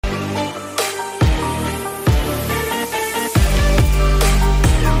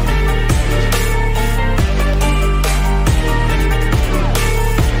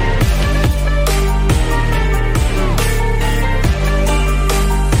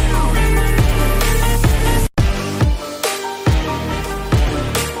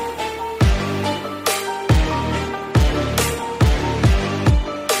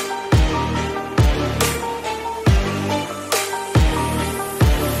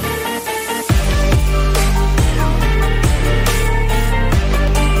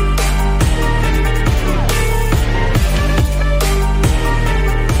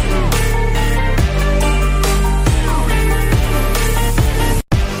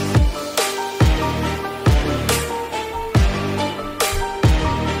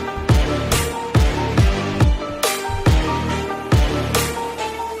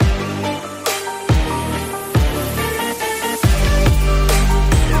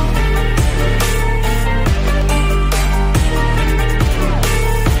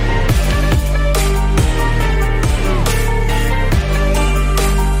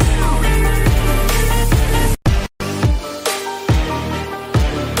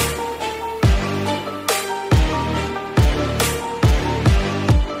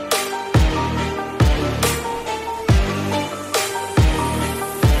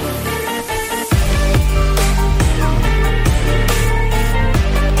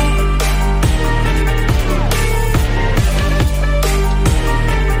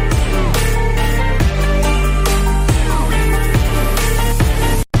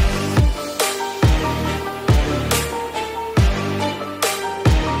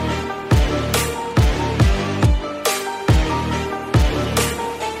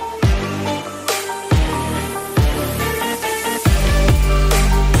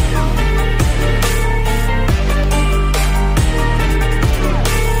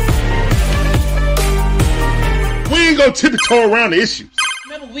ain't gonna tiptoe around the issues.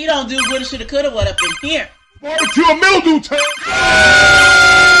 Remember, we don't do woulda, shoulda, coulda, what up in here. Barbecue and mildew time.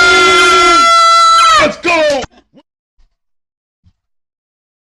 Let's go.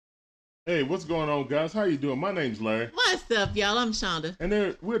 Hey, what's going on, guys? How you doing? My name's Larry. What's up, y'all? I'm Shonda.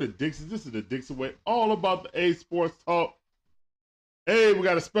 And we're the Dixons. This is the Dixon Way. All about the A Sports Talk. Hey, we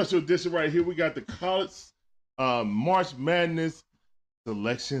got a special edition right here. We got the college March Madness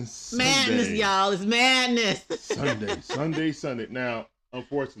Selection Sunday. Madness, y'all. It's madness. Sunday. Now,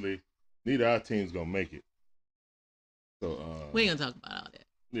 unfortunately, neither our team's going to make it. So we ain't going to talk about all that.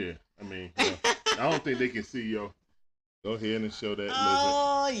 Yeah, I mean, I don't think they can see yo. Go ahead and show that lizard.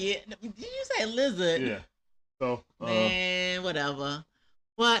 Oh, yeah. Did you say lizard? Yeah. So, man, whatever.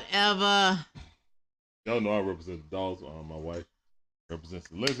 Y'all know I represent the dogs. My wife represents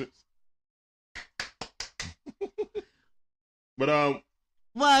the lizards. But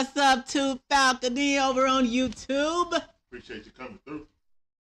what's up, to Falcony over on YouTube? Appreciate you coming through.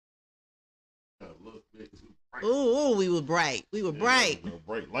 Got a little bit too bright. Ooh, we were bright. Bright.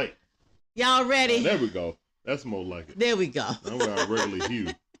 Bright light. Y'all ready? There we go. That's more like it. There we go. Now we're our regular hue.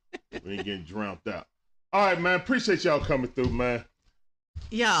 We ain't getting drowned out. All right, man. Appreciate y'all coming through, man.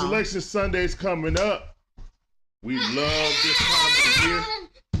 Y'all. Selection Sunday's coming up. We love this time of the year.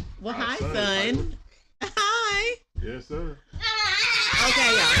 Well, hi, son. Hi. Yes, sir.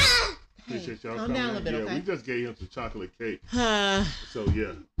 Okay, y'all. Appreciate y'all calm coming. down a little bit, okay? We just gave him some chocolate cake. So,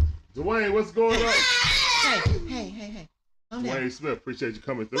 yeah. Dwayne, what's going on? Hey. Calm down. Dwayne Smith, appreciate you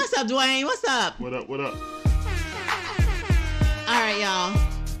coming through. What's up, Dwayne? What's up? What up? All right, y'all.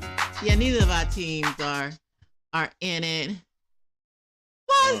 Yeah, neither of our teams are in it.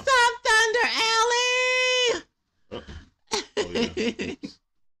 What's up, Thunder Alley? Yeah.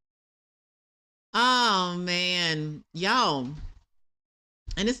 Oh man, y'all.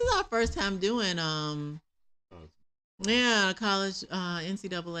 And this is our first time doing college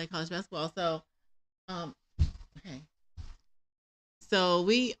NCAA college basketball. So okay. So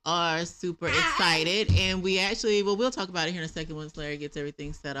we are super excited, and we actually, we'll talk about it here in a second once Larry gets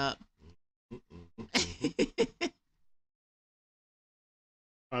everything set up. All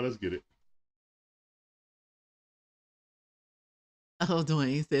right, let's get it. Oh,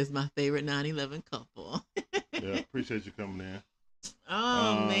 Dwayne says my favorite 9/11 couple. Yeah, appreciate you coming in.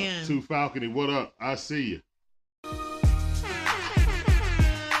 Oh, man. To Falcony, what up? I see you.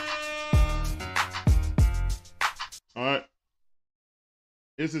 All right.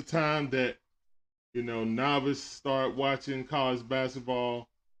 It's a time that, novice start watching college basketball,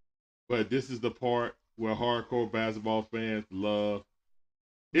 but this is the part where hardcore basketball fans love.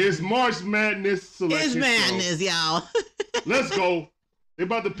 It's March Madness Selection. It's madness, y'all. Let's go. They're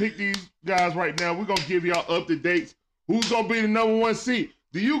about to pick these guys right now. We're going to give y'all up to dates. Who's going to be the number one seed?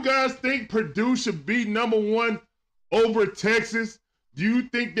 Do you guys think Purdue should be number one over Texas? Do you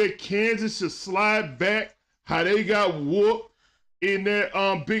think that Kansas should slide back how they got whooped in their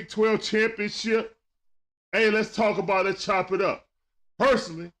Big 12 championship? Hey, let's talk about it, chop it up.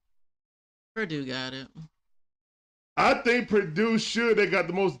 Personally, Purdue got it. I think Purdue should. They got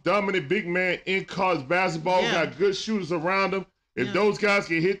the most dominant big man in college basketball. Yeah. Got good shooters around them. If those guys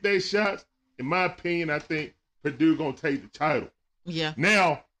can hit their shots, in my opinion, I think Purdue going to take the title. Yeah.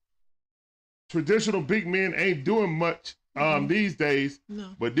 Now, traditional big men ain't doing much these days. No.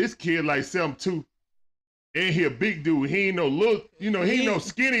 But this kid like 7'2", and he a big dude. He ain't no little, he ain't no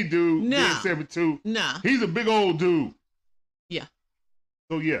skinny dude. Nah. 7'2". Nah. He's a big old dude. Yeah.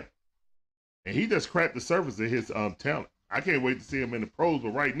 So yeah. And he just cracked the surface of his talent. I can't wait to see him in the pros,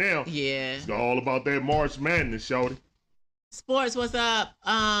 but right now, yeah, it's all about that March Madness, shorty. Sports, what's up?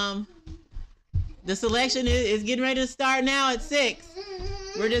 The selection is getting ready to start now at 6.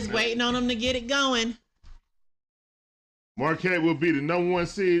 We're just waiting on them to get it going. Marquette will be the number one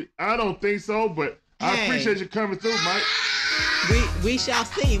seed. I don't think so, but I appreciate you coming through, Mike. We shall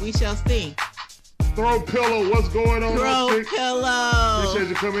see. We shall see. Throw Pillow, what's going on? Throw Pillow. Appreciate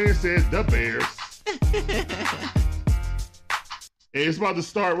you coming in and said the Bears. Hey, it's about to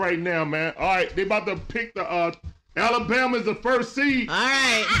start right now, man. All right, they about to pick the Alabama is the first seed. All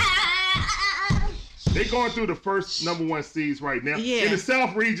right. They're going through the first number one seeds right now. Yeah. In the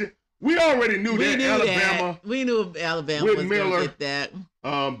South region, we already knew that Alabama. We knew Alabama with was Miller, going to get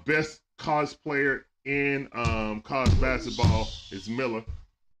that. Best college player in college basketball is Miller.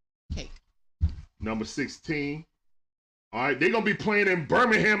 Okay. Number 16. All right, they're going to be playing in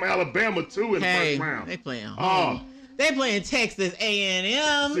Birmingham, Alabama, too, in the first round. They playing home. They playing Texas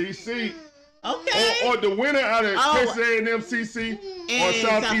A&M. CC. Okay. Or the winner out of Texas A&M, CC, or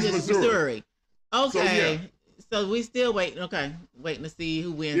Southeast Missouri. Okay. So we still waiting. Okay. Waiting to see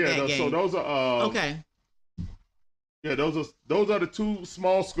who wins that game. So those are... okay. Yeah, those are the two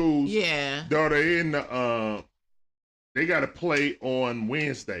small schools. Yeah. That are in the they got to play on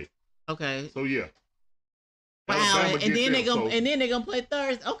Wednesday. Okay. So yeah. Wow. Alabama And then them, they're gonna play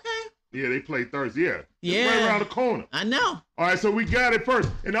Thursday. Okay. Yeah, they play Thursday. Yeah. Yeah. It's right around the corner. I know. All right, so we got it first.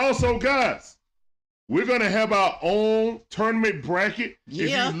 And also, guys, we're going to have our own tournament bracket.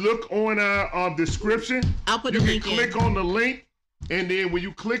 Yeah. If you look on our description, I'll put the link in. You can click on the link. And then when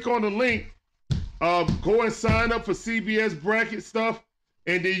you click on the link, go and sign up for CBS bracket stuff.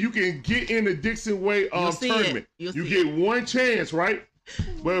 And then you can get in the Dixon Way tournament. You get one chance, right?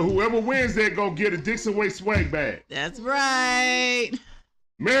 But whoever wins that going to get a Dixon Way swag bag. That's right.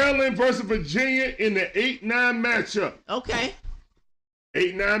 Maryland versus Virginia in the 8-9 matchup. Okay.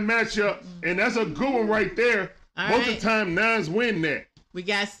 8-9 matchup, and that's a good one right there. Most of the time, nines win that. We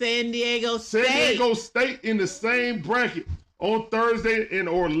got San Diego State. San Diego State in the same bracket on Thursday in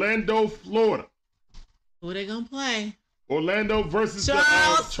Orlando, Florida. Who they gonna play? Orlando versus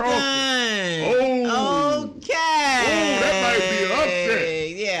Charleston. Oh. Okay. Oh, that might be an upset.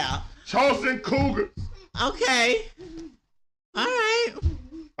 Yeah. Charleston Cougars. Okay. All right.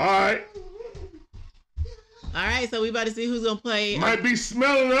 All right. All right, so we about to see who's gonna play. Might be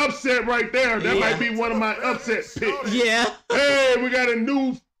smelling an upset right there. That might be one of my upset picks. Yeah. Hey, we got a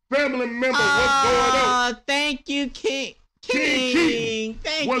new family member. What's going on? Thank you, King.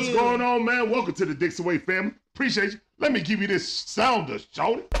 Thank What's you. going on, man? Welcome to the Dixon Way family. Appreciate you. Let me give you this sounder,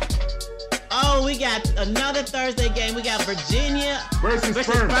 shorty. Oh, we got another Thursday game. We got Virginia versus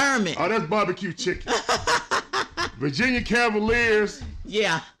Furman. Oh, that's barbecue chicken. Virginia Cavaliers.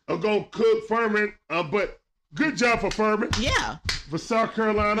 Yeah. Are going to cook Furman, but good job for Furman. Yeah. For South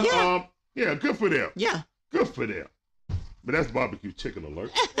Carolina. Yeah. Good for them. Yeah. Good for them. But that's barbecue chicken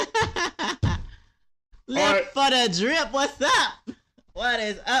alert. Live for the drip. What's up? What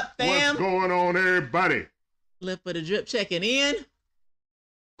is up, fam? What's going on, everybody? Live for the drip checking in.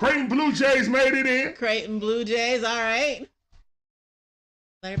 Creighton Blue Jays made it in. Creighton Blue Jays, all right.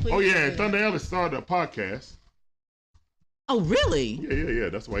 Larry, please. Oh, yeah, and Thunder Alley started a podcast. Oh, really? Yeah.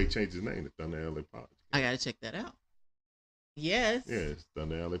 That's why he changed his name to Thunder Alley Podcast. I got to check that out. Yes. Yeah, it's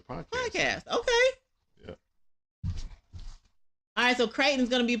Thunder Alley Podcast. Okay. Yeah. All right, so Creighton's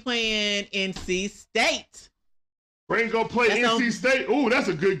going to be playing NC State. Creighton going to play NC State. Ooh, that's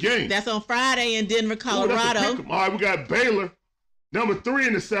a good game. That's on Friday in Denver, Colorado. All right, we got Baylor, number 3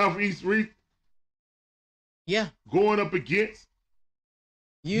 in the Southeast region. Yeah. Going up against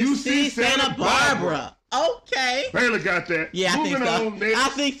UC Santa Barbara. Okay. Baylor got that. Yeah, I think so. I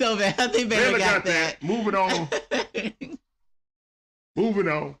think so, man. I think Baylor got that. Moving on. Moving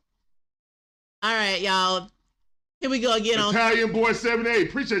on. All right, y'all. Here we go again Italian Boy 7A.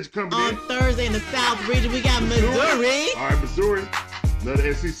 Appreciate you coming in. On Thursday in the South region, we got Missouri. All right, Missouri.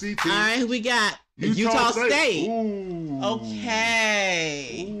 Another SEC team. All right, we got Utah State. Ooh.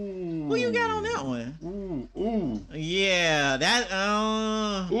 Okay. Ooh. Who you got on that one? Ooh. Yeah, that.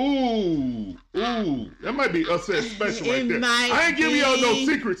 Ooh. That might be upset special right there. I ain't giving y'all no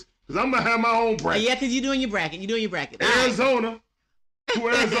secrets because I'm gonna have my own bracket. Yeah, because you're doing your bracket. Arizona. Who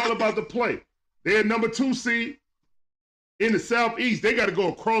Arizona about to play? They're number 2 seed in the Southeast. They got to go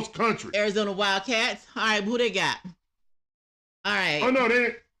across country. Arizona Wildcats. All right, who they got? All right. Oh no,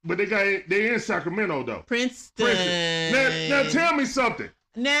 they're in Sacramento though. Princeton. Now tell me something.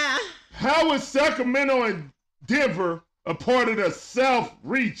 Nah. How is Sacramento and Denver a part of the South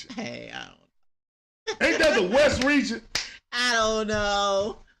region? Hey, I don't. Ain't that the West region? I don't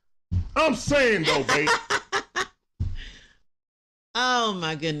know. I'm saying though, babe. Oh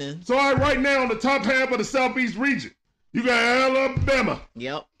my goodness. So right now on the top half of the Southeast region, you got Alabama.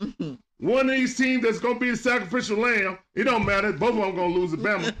 Yep. One of these teams that's gonna be the sacrificial lamb. It don't matter. Both of them gonna lose to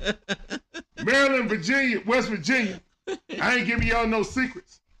Bama. Maryland, Virginia, West Virginia. I ain't giving y'all no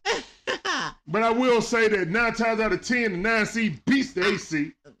secrets. But I will say that 9 times out of 10, the 9 seed beats the 8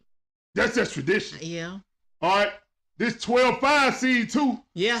 seed. That's just tradition. Yeah. All right. This 12-5 seed too.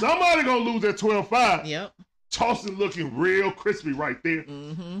 Yeah. Somebody gonna lose that 12-5. Yep. Charleston looking real crispy right there.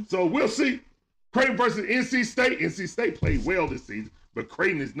 Mm-hmm. So we'll see. Creighton versus NC State. NC State played well this season, but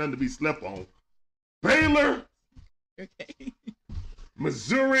Creighton is nothing to be slept on. Baylor. Okay.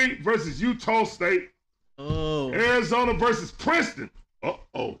 Missouri versus Utah State. Oh. Arizona versus Princeton.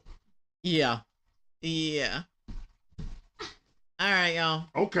 Uh-oh. Yeah. All right, y'all.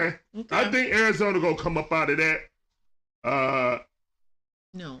 Okay. I think Arizona gonna come up out of that.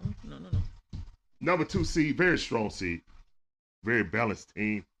 No. Number 2 seed, very strong seed. Very balanced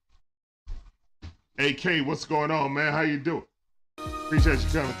team. AK, what's going on, man? How you doing? Appreciate you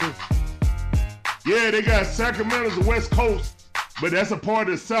coming through. Yeah, they got Sacramento's the West Coast, but that's a part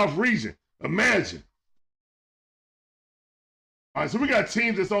of the South region. Imagine. All right, so we got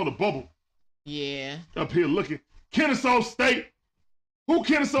teams that's on the bubble Yeah. up here looking. Kennesaw State. Who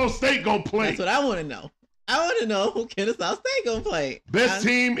Kennesaw State gonna play? That's what I want to know. I want to know who Kennesaw State gonna play. Best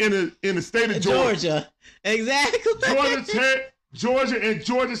team in the state of Georgia. Exactly. Georgia Tech, Georgia, and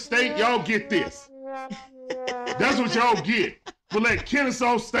Georgia State. Y'all get this. That's what y'all get for that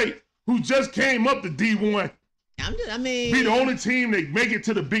Kennesaw State, who just came up to D1, be the only team that make it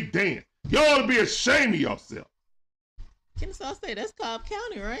to the Big Dance. Y'all ought to be ashamed of yourself. Kennesaw State, that's Cobb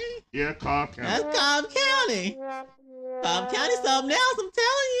County, right? Yeah, Cobb County. That's Cobb County. Cobb County something else, I'm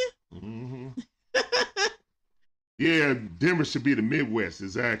telling you. Mm-hmm. Yeah, Denver should be the Midwest,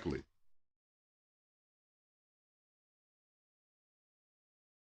 exactly.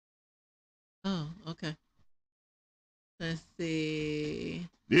 Oh, okay. Let's see.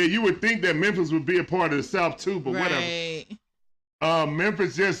 Yeah, you would think that Memphis would be a part of the South too, but right. Whatever.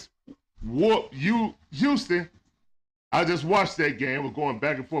 Memphis just whooped Houston. I just watched that game. We're going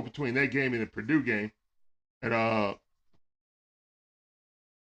back and forth between that game and the Purdue game. And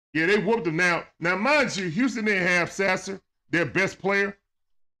yeah, they whooped them. Now, mind you, Houston didn't have Sasser, their best player.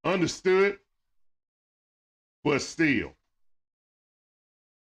 Understood. But still.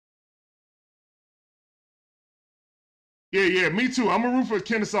 Yeah, me too. I'm going to root for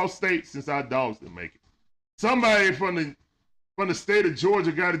Kennesaw State since our dogs didn't make it. Somebody from the state of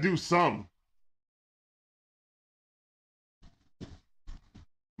Georgia got to do something.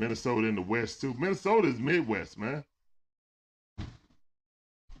 Minnesota in the West, too. Minnesota is Midwest, man.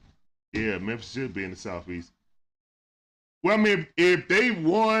 Yeah, Memphis should be in the Southeast. Well, I mean, if they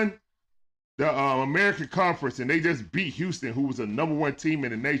won the American Conference and they just beat Houston, who was the #1 team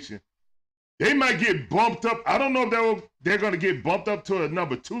in the nation, they might get bumped up. I don't know if they're going to get bumped up to a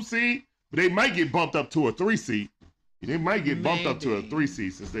 #2 seed, but they might get bumped up to a 3 seed. They might get bumped up to a 3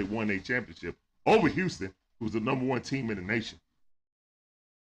 seed since they won their championship over Houston, who was the #1 team in the nation.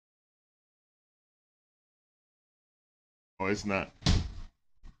 Oh, it's not.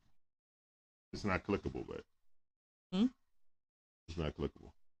 It's not clickable, but it's not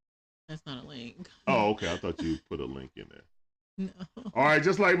clickable. That's not a link. Oh, okay. I thought you put a link in there. No. All right,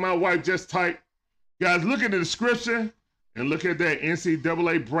 just like my wife just typed. Guys, look at the description and look at that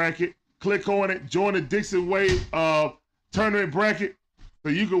NCAA bracket. Click on it. Join the Dixon Way tournament bracket so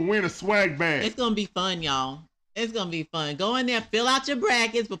you can win a swag bag. It's going to be fun, y'all. It's going to be fun. Go in there, fill out your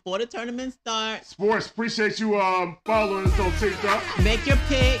brackets before the tournament starts. Sports, appreciate you following us on TikTok. Make your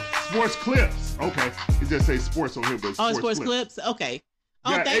pick. Sports clips. Okay. It just say sports on here, but it's sports clips. Okay.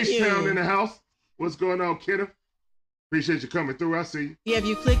 Oh, got thank you. H-Town in the house. What's going on, kiddo? Appreciate you coming through. I see you. Yeah, if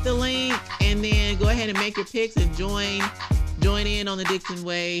you click the link and then go ahead and make your picks and join in on the Dixon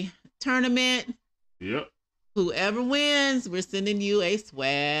Way tournament. Yep. Whoever wins, we're sending you a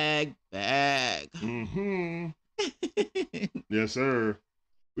swag bag. Mm-hmm. Yes, sir.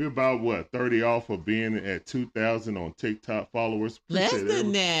 We're about, 30 off of being at 2,000 on TikTok followers. Less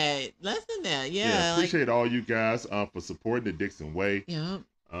than that. Yeah. Appreciate all you guys for supporting the Dixon Way. Yep.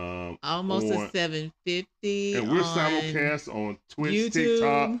 Almost a 750. And we're simulcast on Twitch, YouTube.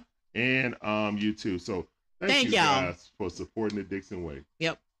 TikTok, and YouTube. So thank you y'all guys for supporting the Dixon Way.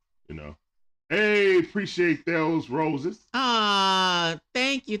 Yep. You know. Hey, appreciate those roses.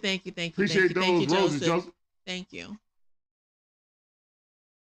 Thank you. Appreciate those roses, Joseph. Thank you.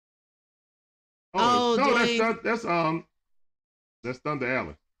 Oh, no, that's Thunder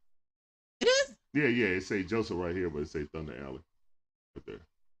Alley. It is? Yeah. It say Joseph right here, but it say Thunder Alley right there.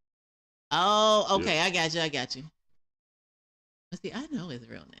 Oh, okay. Yeah. I got you. Let's see, I know his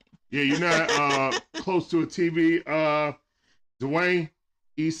real name. Yeah, you're not close to a TV, Dwayne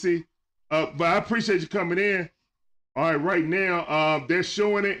EC. But I appreciate you coming in. All right now, they're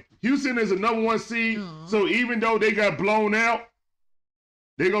showing it. Houston is a #1 seed, so even though they got blown out,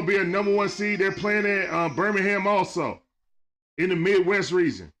 they're going to be a #1 seed. They're playing at Birmingham also in the Midwest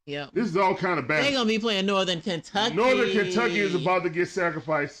region. Yeah. This is all kind of bad. They're going to be playing Northern Kentucky. Northern Kentucky is about to get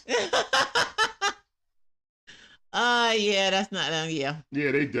sacrificed. Yeah, that's not, yeah.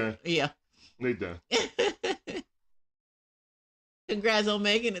 Yeah, they done. Yeah. They done. Congrats on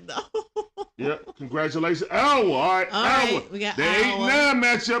making it, though. Yeah, congratulations. All right. We got the 8-9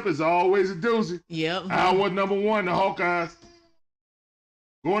 matchup is always a doozy. Yep. Hour #1, the Hawkeyes.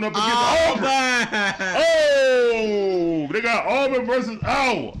 Going up against Auburn. Oh, they got Auburn versus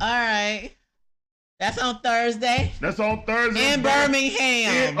Iowa. All right. That's on Thursday. In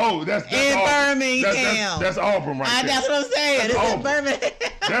Birmingham. That's in Auburn. Birmingham. That's Auburn right there. That's what I'm saying. It's in Birmingham.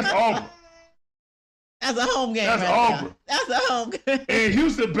 That's Auburn. That's a home game. That's right Auburn. Now. That's a home game. And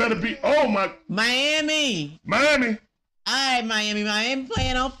Houston better be. Miami. Miami. All right, Miami. Miami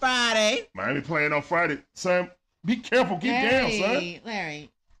playing on Friday. Same Be careful. Get down, son. Larry,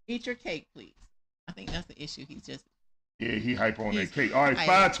 eat your cake, please. I think that's the issue. He's just. Yeah, he hype on that cake. All right,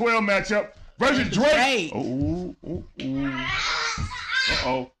 5-12 matchup versus Drake. Oh.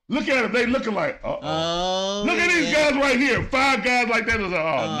 Uh-oh. Look at them. They looking like, uh-oh. Look at these guys right here. 5 guys like that.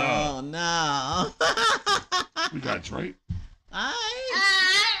 Oh, no. We got Drake. All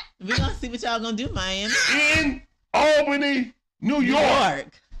right. We're going to see what y'all going to do, Miami. In Albany, New York.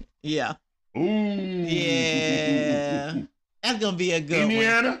 Yeah. Ooh. Yeah. That's going to be a good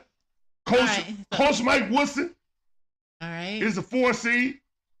Indiana. one. Coach Mike Woodson. All right. Is a 4 seed.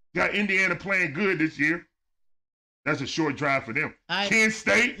 Got Indiana playing good this year. That's a short drive for them. Kent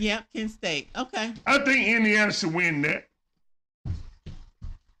State. Yep, Kent State. Okay. I think Indiana should win that.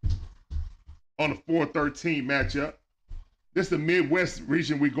 On a 4-13 matchup. This is the Midwest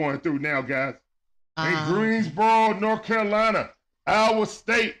region we're going through now, guys. In Greensboro, North Carolina. Iowa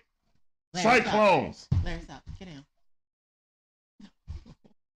State. Cyclones. Larry, stop. Get down.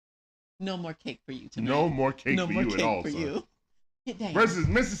 No more cake for you tonight. No more cake for you at all, son. Get down. Versus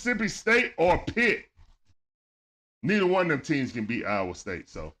Mississippi State or Pitt. Neither one of them teams can beat Iowa State,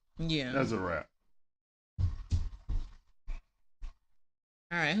 so yeah, that's a wrap.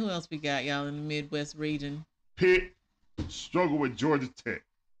 All right, who else we got, y'all, in the Midwest region? Pitt struggle with Georgia Tech.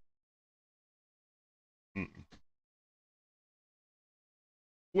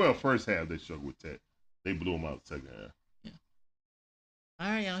 Well, first half they struggled with Tech. They blew them out the second half. Yeah.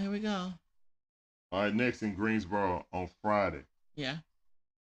 All right, y'all, here we go. All right, next in Greensboro on Friday. Yeah.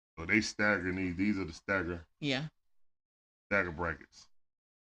 So they stagger these. These are the stagger. Yeah. Stagger brackets.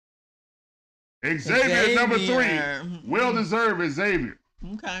 Xavier number 3. Well-deserved Xavier.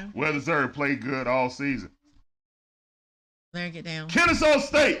 Okay. Well-deserved. Played good all season. Larry, get down. Kennesaw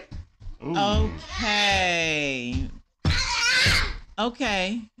State. Ooh. Okay.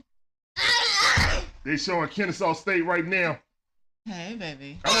 Okay. They showing Kennesaw State right now. Hey,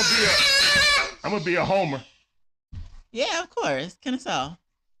 baby. I'm gonna be a homer. Yeah, of course. Kennesaw.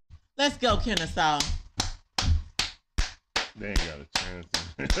 Let's go, Kennesaw. They ain't got a chance.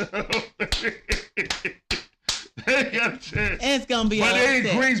 They ain't got a chance. It's gonna be an upset. But they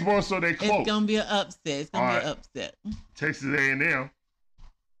ain't Greensboro, so they close. It's gonna be an upset. It's gonna be an upset. Texas A&M.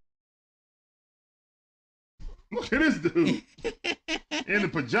 Look at this dude in the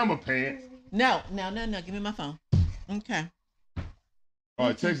pajama pants. No. Give me my phone. Okay. All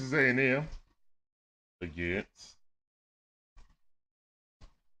right, Texas A&M against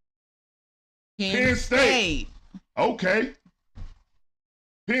Penn State. Okay.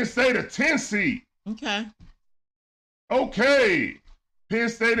 Penn State a 10 seed. Okay. Penn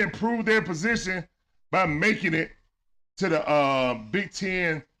State improved their position by making it to the Big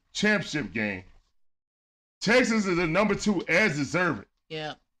Ten championship game. Texas is the number 2 as deserved.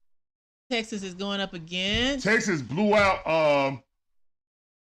 Yeah. Texas is going up against. Texas blew out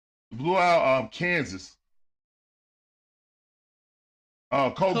Kansas.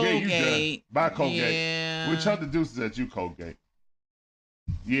 Colgate. You done. By Colgate. Yeah. Which other deuces at you, Colgate?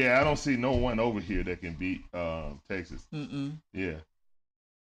 Yeah, I don't see no one over here that can beat Texas. Yeah.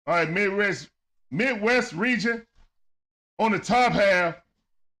 All right, Midwest region on the top half.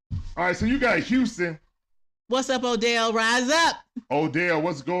 All right, so you got Houston. What's up, Odell? Rise up. Odell,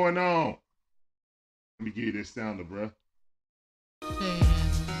 what's going on? Let me give you this sounder, bro.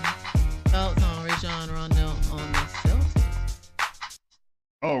 Thoughts on Rajon Rondo on the Celtics?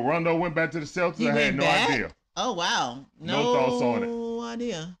 Oh, Rondo went back to the Celtics? I had no idea. Oh, wow. No thoughts on it. No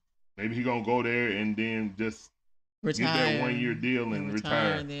idea. Maybe he going to go there and then just retire. Get that 1-year deal and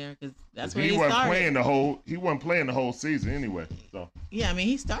retire there, because that's where he wasn't started. He wasn't playing the whole season anyway. So yeah, I mean,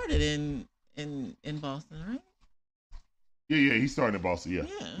 he started in Boston, right? Yeah, he started in Boston. Yeah,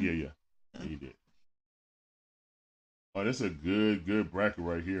 he did. Oh, that's a good bracket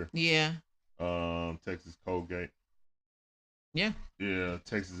right here. Yeah. Texas Colgate. Yeah. Yeah,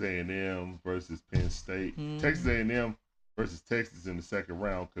 Texas A&M versus Penn State. Texas A&M versus Texas in the second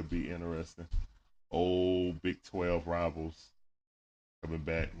round could be interesting. Old Big 12 rivals coming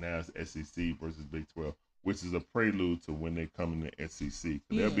back. Now it's SEC versus Big 12, which is a prelude to when they come in the SEC.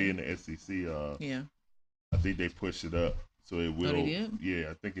 They'll be in the SEC. I think they push it up, so it will. Yeah,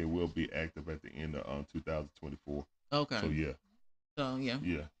 I think it will be active at the end of 2024. Okay. So yeah.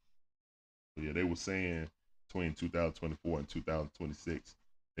 Yeah. So yeah, they were saying between 2024 and 2026,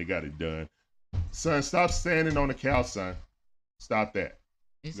 they got it done. Son, stop standing on the couch, son. Stop that.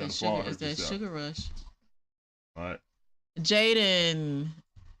 It's that sugar rush. All right. Jaden,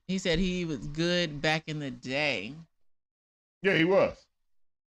 he said he was good back in the day. Yeah, he was.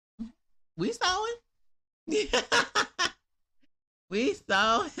 We saw him. We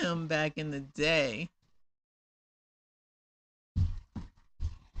saw him back in the day.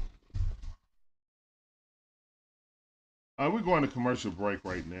 We're going to commercial break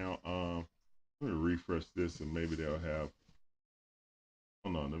right now. I'm gonna refresh this and maybe they'll have.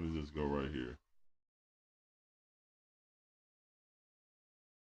 Hold on, let me just go right here.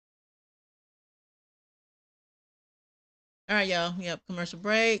 All right, y'all. Yep, commercial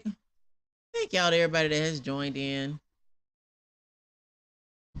break. Thank y'all to everybody that has joined in.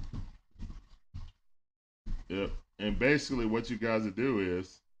 Yep. And basically, what you guys will do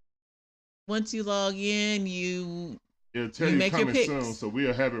is once you log in, it'll tell you make coming your soon. So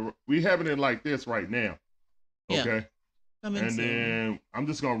we'll have it. We having it like this right now. Okay. Yeah, and soon. Then I'm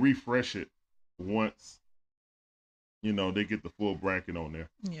just gonna refresh it once. They get the full bracket on there.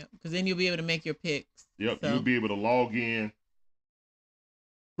 Yeah, because then you'll be able to make your picks. Yep. So. You'll be able to log in,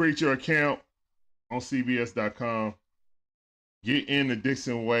 create your account on CBS.com, get in the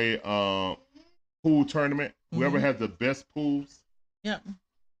Dixon Way pool tournament. Whoever has the best pools. Yep.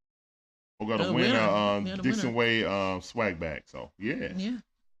 We're gonna win a Dixon Way swag bag. So yeah. Yeah.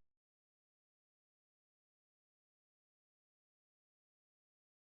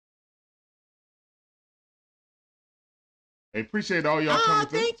 Hey, appreciate all y'all coming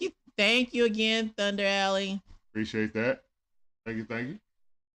through. Thank you. Thank you again, Thunder Alley. Appreciate that. Thank you.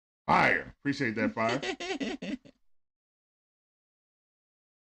 Fire. Appreciate that, Fire.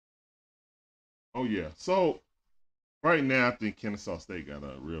 Oh, yeah. So, right now, I think Kennesaw State got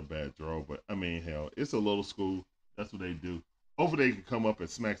a real bad draw. But, I mean, hell, it's a little school. That's what they do. Hopefully, they can come up and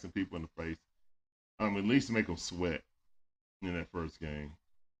smack some people in the face. At least make them sweat in that first game.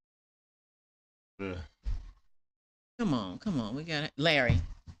 Come on. We got it. Larry.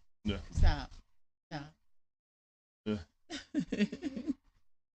 Yeah. Stop. Yeah.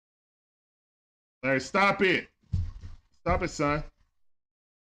 Larry, stop it. Stop it, son.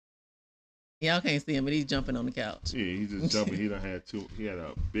 Y'all can't see him, but he's jumping on the couch. Yeah, he's just jumping. He had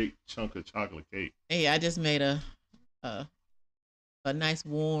a big chunk of chocolate cake. Hey, I just made a nice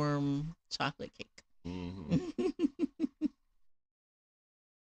warm chocolate cake. Mm-hmm.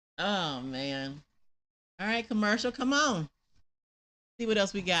 Oh man. All right, commercial, come on. See what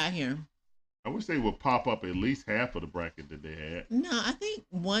else we got here. I wish they would pop up at least half of the bracket that they had. No, I think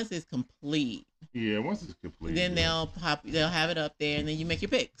once it's complete. Yeah, once it's complete. Then they'll have it up there, and then you make your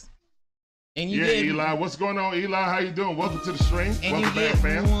picks. And you get Eli. What's going on, Eli? How you doing? Welcome to the stream. And welcome you back, get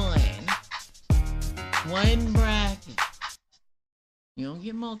fam. one bracket. You don't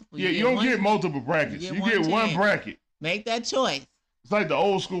get multiple. You don't get multiple brackets. You get one bracket. Make that choice. It's like the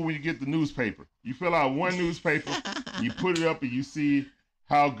old school when you get the newspaper. You fill out one newspaper, you put it up, and you see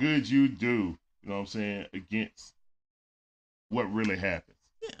how good you do. You know what I'm saying? Against what really happens.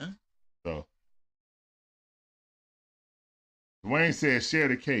 Yeah. So Dwayne said, share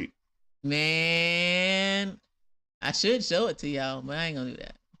the cake. Man, I should show it to y'all, but I ain't gonna do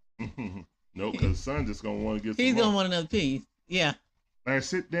that. No, because son just gonna want to get. He's gonna want another piece. Yeah. Man,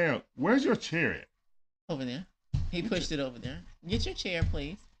 sit down. Where's your chair at? Over there. He pushed it over there. Get your chair,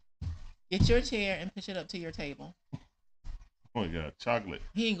 please. Get your chair and push it up to your table. Oh my God, chocolate.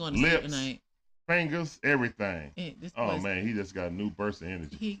 He ain't going to lips, sleep tonight. Fingers, everything. Oh man, he just got a new burst of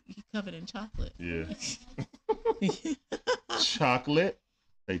energy. He covered in chocolate. Yeah. Chocolate.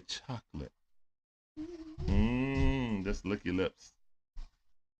 Say chocolate. Just lick your lips.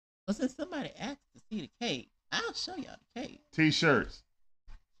 Well, since somebody asked to see the cake, I'll show y'all the cake. T-shirts.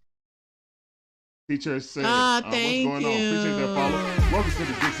 T-shirts say, thank what's going you. on? Appreciate that follow. Welcome to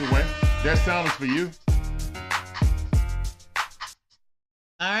the Dixon Way. That sound is for you.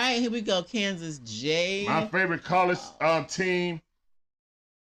 All right, here we go. Kansas J. My favorite college team.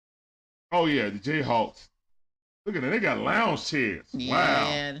 Oh, yeah, the Jayhawks. Look at that. They got lounge chairs. Yeah,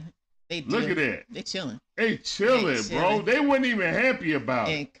 wow. They do. Look at that. They chilling. They chilling, bro. They weren't even happy about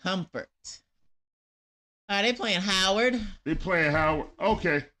it. In comfort. All right, they playing Howard. They playing Howard.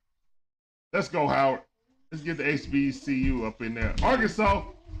 Okay. Let's go, Howard. Let's get the HBCU up in there. Arkansas.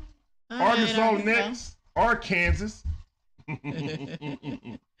 Arkansas next. Arkansas.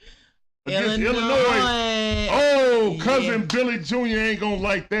 Illinois. Oh, cousin Billy Jr. ain't gonna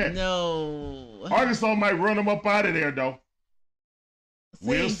like that. No. Arkansas might run them up out of there, though.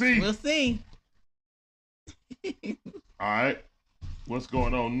 We'll see. We'll see. All right. What's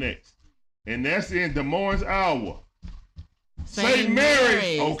going on next? And that's in Des Moines, Iowa. St.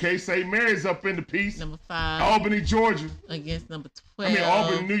 Mary's. Okay, St. Mary's up in the piece. Number 5. Albany, Georgia. Against number 12.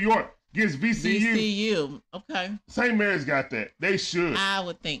 Albany, New York. Against VCU. VCU. Okay. St. Mary's got that. They should. I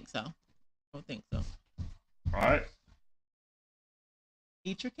would think so. All right.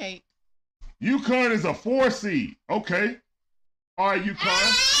 Eat your cake. UConn is a 4 seed. Okay. All right,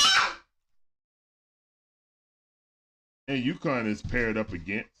 UConn. And UConn is paired up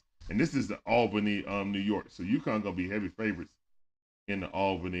against And this is the Albany, New York. So UConn gonna be heavy favorites in the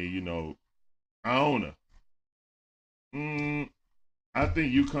Albany, Iona. I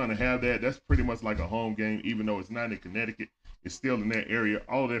think UConn to have that. That's pretty much like a home game, even though it's not in Connecticut. It's still in that area.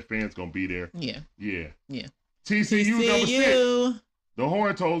 All their fans gonna be there. Yeah. Yeah. Yeah. TCU number 6. The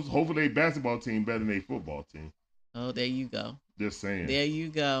Horned Toads, hopefully their basketball team better than their football team. Oh, there you go. Just saying. There you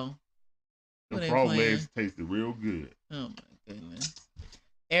go. The frog legs tasted real good. Oh my goodness.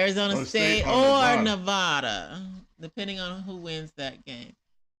 Arizona State or Nevada, depending on who wins that game.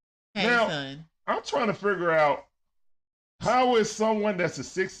 Hey, now, son. I'm trying to figure out how is someone that's a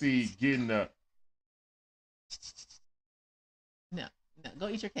 6 seed getting a go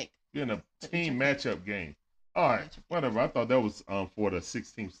eat your cake. Getting a team matchup game. All right, whatever. I thought that was for the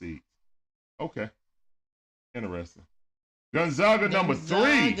 16th seed. Okay, interesting. Gonzaga number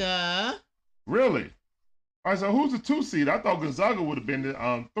 3. Really? All right, so who's the 2 seed? I thought Gonzaga would have been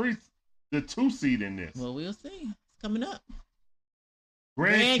the 2 seed in this. Well, we'll see. It's coming up.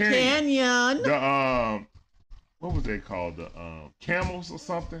 Grand Canyon. The what was they called? The Camels or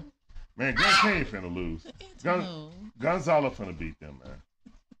something? Man, Grand Canyon finna lose. Gonzaga finna beat them, man.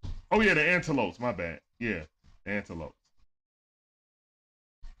 Oh yeah, the Antelopes. My bad. Yeah, the Antelopes.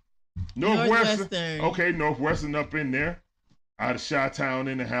 Northwestern. Okay, Northwestern up in there. Out of Chi-Town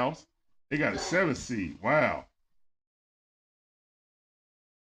in the house. They got a 7 seed. Wow.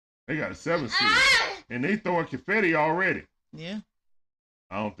 They got a 7 seed. And they throwing confetti already. Yeah.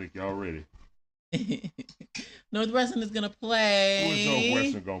 I don't think y'all ready. Northwestern is going to play. Who is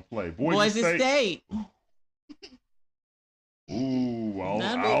Northwestern going to play? Boise State. Ooh, I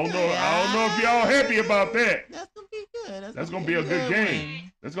don't know if y'all happy about that. That's going to be good. That's going to be a good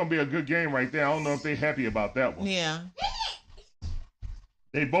game. That's going to be a good game right there. I don't know if they happy about that one. Yeah.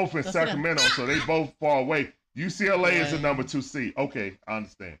 They both in Sacramento, so they both far away. UCLA is the number 2 seed. Okay, I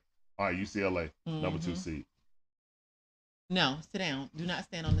understand. All right, UCLA, number 2 seed. No, sit down. Do not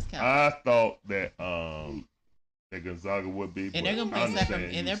stand on this couch. I thought that that Gonzaga would be. And they're gonna play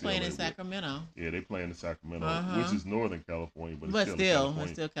Sacramento. And they're playing in Sacramento. Yeah, they playing in Sacramento, which is Northern California, but it's still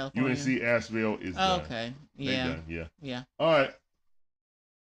California. UNC Asheville is done. Okay. Yeah. Yeah. All right.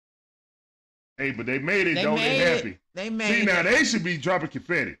 Hey, but they made it though. They're happy. They made it. See, now they should be dropping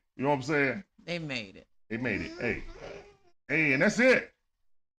confetti. You know what I'm saying? They made it. They made it. Hey, and that's it.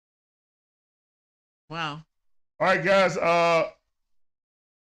 Wow. All right, guys.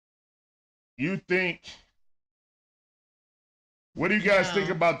 You think? What do you guys think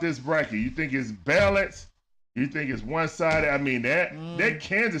about this bracket? You think it's balanced? You think it's one-sided? I mean, that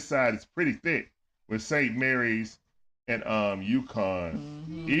Kansas side is pretty thick with St. Mary's and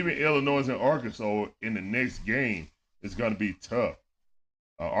UConn. Even Illinois and Arkansas in the next game is going to be tough.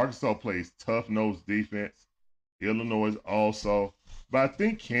 Arkansas plays tough-nosed defense. Illinois also. But I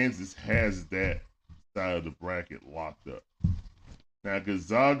think Kansas has that side of the bracket locked up. Now,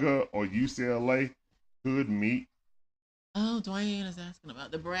 Gonzaga or UCLA could meet. Oh, Dwayne is asking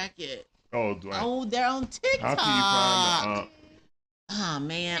about the bracket. Oh, Dwayne. Oh, they're on TikTok. How can you find Oh,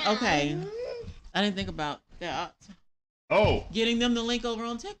 man. Okay. I didn't think about that. Oh. Getting them the link over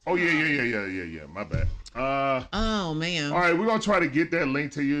on TikTok. Oh, yeah. My bad. Oh, man. All right, we're going to try to get that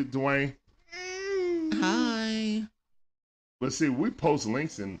link to you, Dwayne. Hi. But see, we post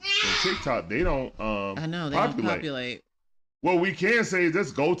links in TikTok. They don't I know, they don't populate. What we can say is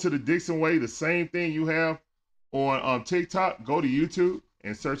just go to the Dixon Way, the same thing you have on TikTok. Go to YouTube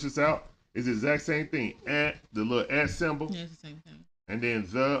and search us out. It's the exact same thing. At the little @ symbol. Yeah, it's the same thing. And then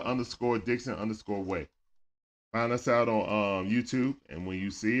 _Dixon_Way. Find us out on YouTube, and when you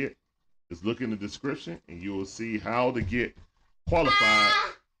see it, just look in the description, and you will see how to get qualified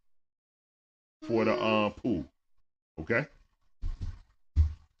for the pool. Okay?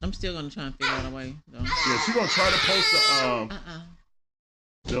 I'm still gonna try and figure out a way, though. Yeah, she's gonna try to post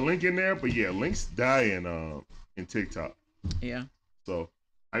the link in there, but yeah, links die in TikTok. Yeah. So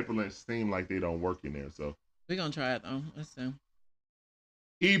hyperlinks seem like they don't work in there. So we're gonna try it though. Let's see.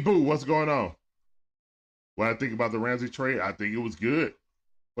 Boo, what's going on? What I think about the Ramsey trade? I think it was good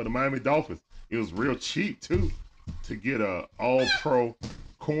for the Miami Dolphins. It was real cheap too to get a all-pro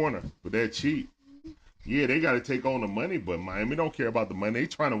corner for that cheap. Yeah, they got to take on the money, but Miami don't care about the money. They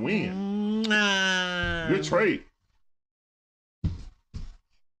trying to win. Good trade.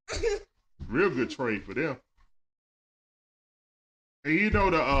 Real good trade for them. And you know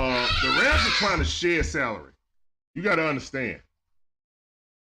the Rams are trying to share salary. You got to understand.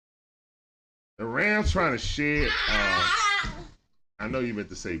 The Rams trying to shed. I know you meant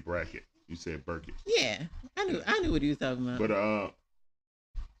to say bracket. You said Burkett. Yeah, I knew what you was talking about. But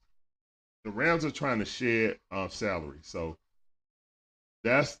the Rams are trying to shed salary. So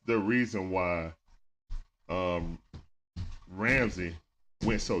that's the reason why Ramsey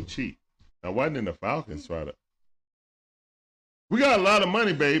went so cheap. Now, why didn't the Falcons try to? We got a lot of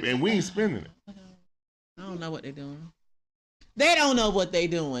money, babe, and we ain't spending it. I don't know what they're doing. They don't know what they're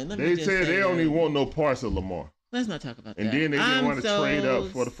doing. They said they don't even want no parts of Lamar. Let's not talk about that. And then they didn't want to trade up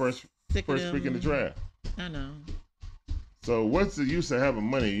for the first pick in the draft. I know. So what's the use of having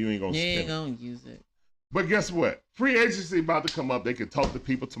money you ain't gonna spend? You ain't gonna use it. But guess what? Free agency about to come up. They can talk to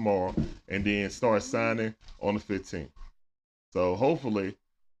people tomorrow and then start signing on the 15th. So hopefully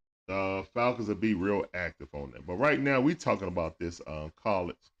Falcons will be real active on that. But right now we talking about this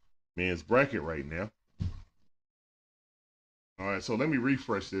college men's bracket right now. All right, so let me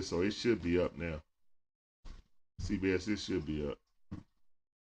refresh this so it should be up now. CBS, it should be up.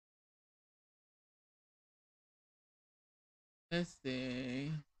 Let's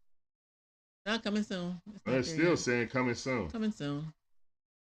see. Not coming soon. It's still saying coming soon. Coming soon.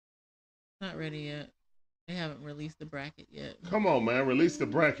 Not ready yet. They haven't released the bracket yet. Come on, man. Release the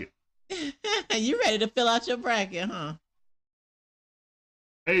bracket. You ready to fill out your bracket, huh?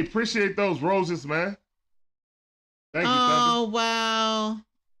 Hey, appreciate those roses, man. Thank you, Thunder. Oh, wow.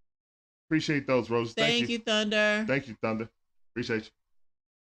 Appreciate those roses. Thank you, Thunder. Thank you, Thunder. Appreciate you.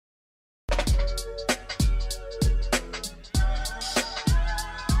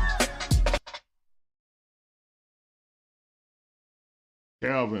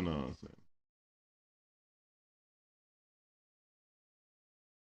 Calvin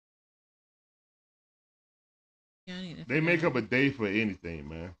they make up a day for anything,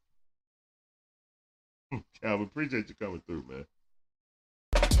 man. Calvin, appreciate you coming through, man.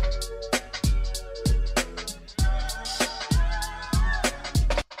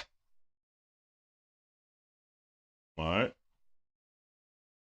 All right.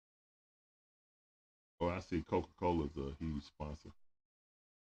 Oh, I see Coca-Cola's a huge sponsor.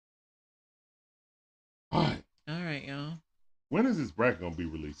 All right, y'all. When is this bracket gonna be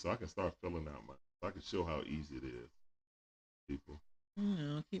released so I can start filling out so I can show how easy it is, people?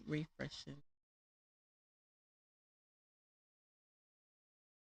 Keep refreshing.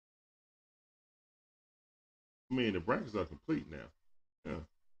 I mean, the brackets are complete now.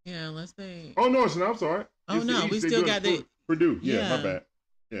 Yeah, unless they. Oh no, it's not. I'm sorry. Oh no, we still got the Purdue. Yeah, my bad.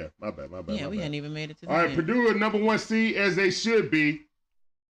 Yeah, my bad. Yeah, we hadn't even made it to the All right, end. Purdue are number 1 seed as they should be.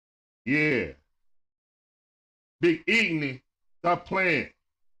 Yeah. Big Igny, stop playing.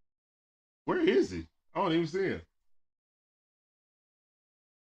 Where is he? I don't even see him.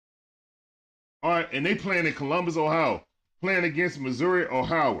 All right, and they playing in Columbus, Ohio. Playing against Missouri or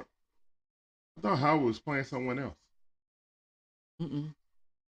Howard. I thought Howard was playing someone else.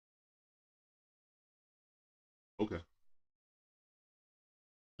 Okay.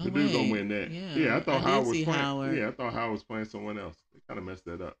 Purdue's gonna win that. Yeah, I thought Howard was playing. Yeah, I thought Howard was playing someone else. They kind of messed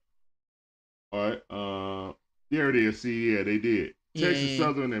that up. All right. There it is. See, yeah, they did. Texas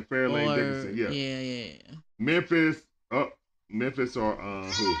Southern and Fairlane Dickinson. Yeah. Yeah. Memphis. Memphis or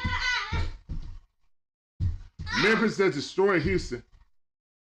who? Memphis that destroyed Houston.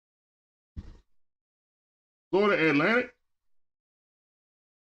 Florida Atlantic.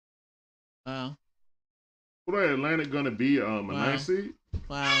 Wow. Florida Atlantic gonna be a 9th seed.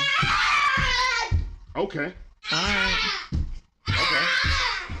 Wow. Okay. All right. Okay.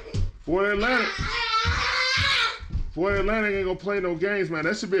 Florida Atlantic ain't gonna play no games, man.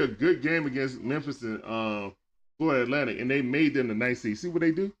 That should be a good game against Memphis and Florida Atlantic, and they made them the 9th seed. See what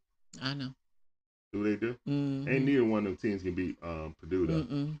they do? I know. See what they do? Mm-hmm. Ain't neither one of them teams can beat Purdue, though,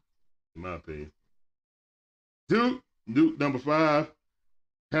 in my opinion. Duke number 5,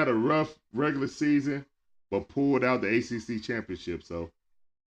 had a rough regular season, but pulled out the ACC championship. So,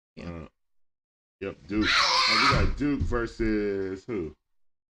 yep, Duke. We got Duke versus who?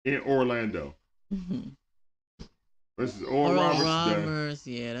 In Orlando. Versus Oral Roberts.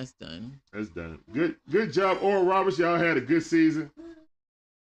 Yeah, that's done. That's done. Good job, Oral Roberts. Y'all had a good season.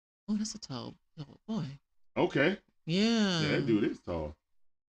 Oh, that's a tall boy. Okay. Yeah. Yeah, that dude is tall.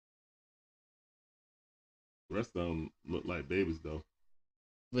 The rest of them look like babies, though.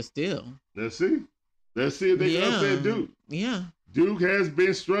 But still. Let's see if they can upset Duke. Yeah. Duke has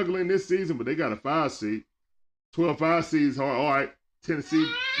been struggling this season, but they got a 5 seed. 12-5 seeds hard. All right.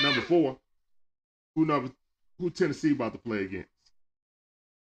 Tennessee, number 4. Who Tennessee about to play against?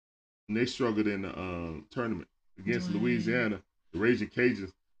 And they struggled in the tournament against Louisiana, the Raging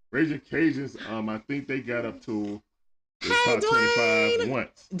Cajuns. Raging Cajuns, I think they got up to the top 25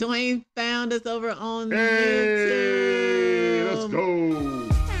 once. Dwayne found us over on YouTube. Let's go.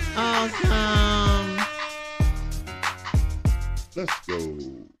 Awesome. Let's go.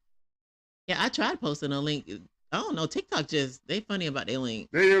 Yeah, I tried posting a link I don't know. TikTok they funny about their link.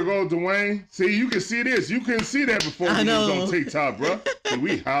 There you go, Dwayne. See, you can see this. You couldn't see that before I we was know. on TikTok, bro. See,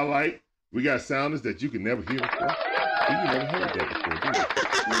 we highlight. We got sounders that you can never hear before. You never heard that before, did you?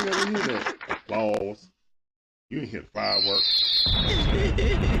 You never hear that. Applause. You didn't hear fireworks.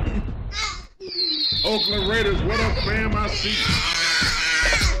 Oakland Raiders, what up, fam? I see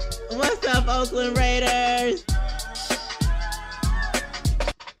you. What's up, Oakland Raiders?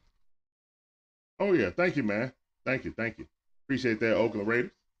 Oh, yeah. Thank you, man. Thank you. Appreciate that, Oakland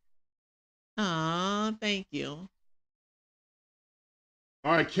Raiders. Aw, thank you.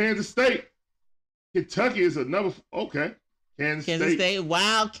 All right, Kansas State. Kentucky is another. Okay. Kansas State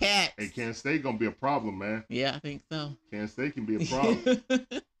Wildcats. Hey, Kansas State going to be a problem, man. Yeah, I think so. Kansas State can be a problem.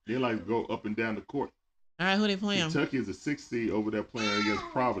 They like to go up and down the court. All right, who they playing? Kentucky is a 6th seed over there playing against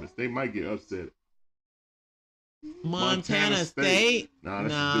Providence. They might get upset. Montana State? Nah,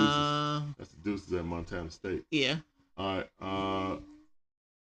 that's the Deuces. That's the Deuces at Montana State. Yeah. All right.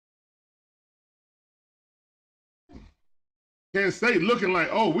 Kansas State looking like,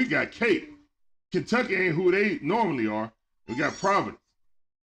 oh, we got cake. Kentucky ain't who they normally are. We got Providence.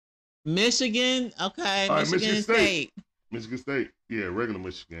 Michigan? Okay, all right, Michigan State. Michigan State. Yeah, regular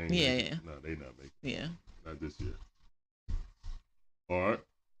Michigan. Yeah. No, they not making it. Yeah. Not this year. All right.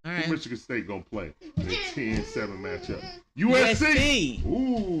 All right. Who Michigan State gonna play? The 10-7 matchup. USC.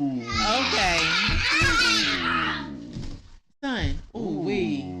 Ooh. Okay. Son.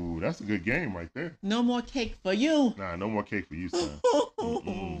 Ooh, that's a good game right there. No more cake for you. Nah, no more cake for you,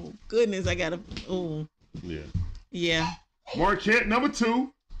 son. Goodness, I gotta. Ooh. Yeah. Yeah. Marquette number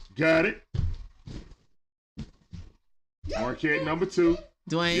 2. Got it. Marquette number 2.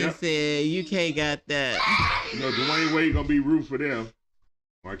 Dwayne said UK got that. You know, Dwayne Wade gonna be root for them.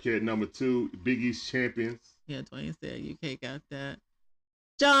 Marquette number 2, Big East champions. Yeah, Dwayne said UK got that.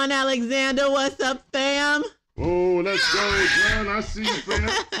 John Alexander, what's up, fam? Oh, let's go, John. I see you, fam.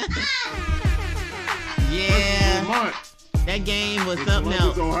 Yeah. Vermont. That game was something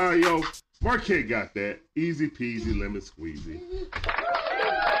else. Ohio. Marquette got that. Easy peasy, lemon squeezy.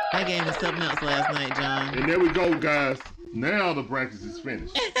 That game was something else last night, John. And there we go, guys. Now the brackets is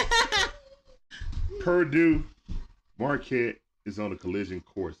finished. Purdue, Marquette is on a collision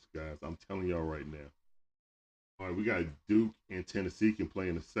course, guys. I'm telling y'all right now. All right, we got Duke and Tennessee can play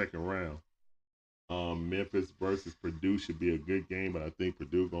in the second round. Memphis versus Purdue should be a good game, but I think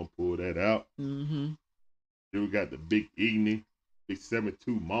Purdue gonna pull that out. Mm-hmm. Then we got the Big Igny, Big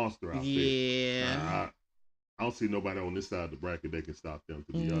 7-2 monster out there. Yeah. I don't see nobody on this side of the bracket that can stop them,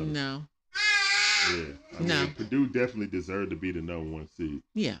 to be honest. No. Yeah. I mean, Purdue definitely deserved to be the number 1 seed.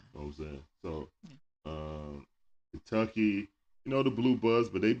 Yeah. You know what I'm saying? So, Kentucky, you know, the Blue Buzz,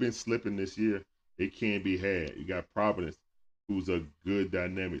 but they've been slipping this year. They can't be had. You got Providence, who's a good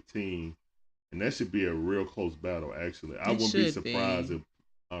dynamic team, and that should be a real close battle, actually. I wouldn't be surprised if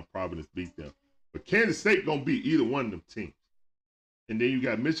Providence beat them. But Kansas State going to beat either one of them teams. And then you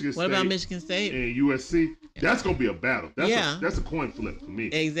got Michigan State. What about Michigan State? And USC. That's going to be a battle. That's that's a coin flip for me.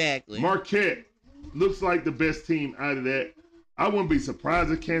 Exactly. Marquette looks like the best team out of that. I wouldn't be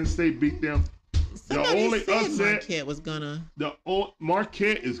surprised if Kansas State beat them. Somebody said Marquette was gonna.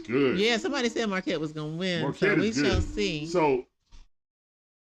 Marquette is good. Yeah, somebody said Marquette was gonna win. Marquette so we is good. shall see. So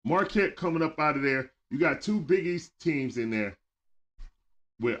Marquette coming up out of there. You got 2 Big East teams in there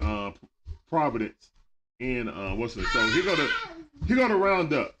with Providence and what's it? So he gonna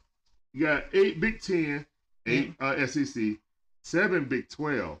round up. You got 8 Big 10, 8 SEC, 7 Big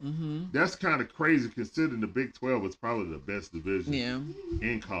 12. Mm-hmm. That's kind of crazy considering the Big 12 was probably the best division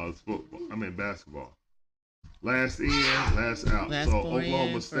in college football. I mean basketball. Last in, last out. So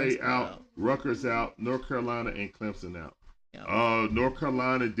Oklahoma State out, Rutgers out, North Carolina and Clemson out. Yep. North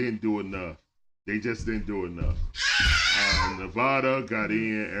Carolina didn't do enough. They just didn't do enough. Nevada got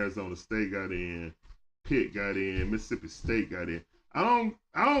in, Arizona State got in, Pitt got in, Mississippi State got in. I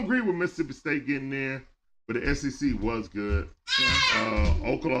don't agree with Mississippi State getting in, but the SEC was good. Yeah.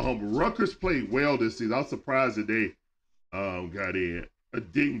 Oklahoma, Rutgers played well this season. I was surprised that they got in,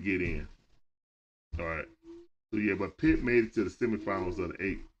 didn't get in. All right. So yeah, but Pitt made it to the semifinals of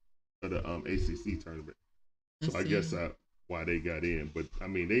the ACC tournament. So I guess why they got in. But I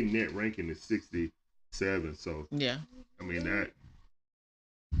mean, they net ranking is 67. So yeah, I mean that.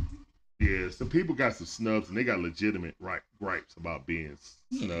 Yeah, some people got some snubs and they got legitimate gripes about being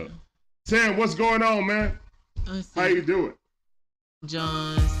snubbed. Sam, what's going on, man? How you doing?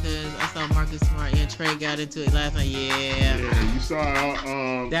 John says I saw Marcus Smart and Trey got into it last night. Yeah, you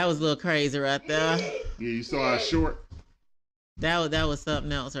saw that was a little crazy right there. Yeah, you saw our short. That was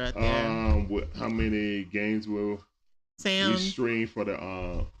something else right there. How many games will Sam we stream for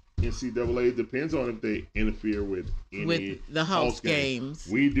the NCAA depends on if they interfere with any the Hawks games.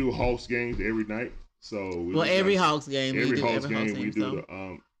 We do Hawks games every night, so every Hawks game. Every Hawks game we do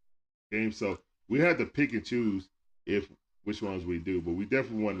the game. So we had to pick and choose which ones we do, but we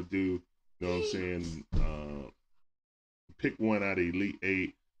definitely want to do. You know what I'm saying? Pick one out of Elite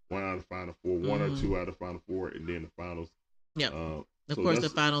Eight, one out of Final Four, one or two out of Final Four, and then the finals. Yep. Of course, the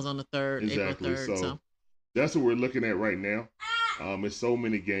finals on the 3rd, exactly. April 3rd. So that's what we're looking at right now. It's so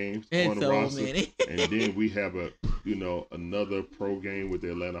many games on the roster, and then we have another pro game with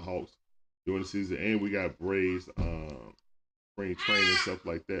the Atlanta Hawks during the season, and we got Braves spring training and stuff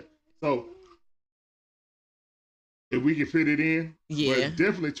like that. So if we can fit it in, we're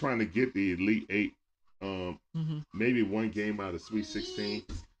definitely trying to get the Elite Eight. Maybe one game out of Sweet 16.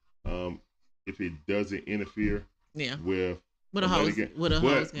 If it doesn't interfere with a Hawks game.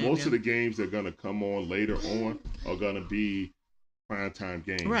 Most of the games that are going to come on later on are going to be prime time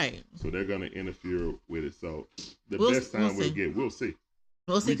games. Right. So they're going to interfere with it. So the best time we'll get, we'll see.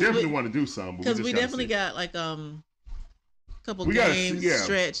 We definitely want to do something. Because we definitely got like couple games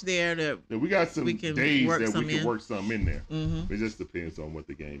stretch there that we got some days that we can work some in there. It just depends on what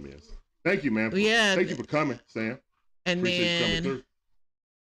the game is. Thank you, man. Thank you for coming, Sam. And appreciate you coming through.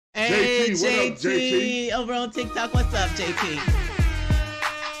 Hey, JT, what up, JT? Over on TikTok. What's up, JT?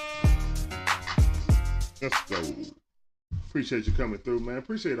 Let's go. Appreciate you coming through, man.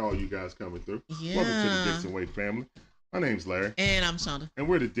 Appreciate all you guys coming through. Yeah. Welcome to the Dixon Way family. My name's Larry. And I'm Shonda. And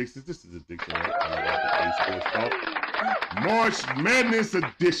we're the Dixons. This is the Dixon Way. Sports Talk. March Madness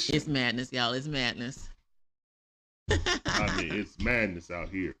edition. It's madness, y'all. It's madness. I mean, it's madness out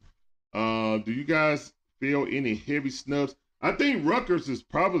here. Do you guys feel any heavy snubs? I think Rutgers is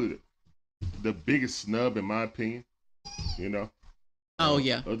probably the biggest snub in my opinion. You know. Oh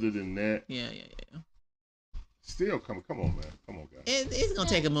yeah. Other than that. Yeah. Still come on, man. Come on, guys. It's gonna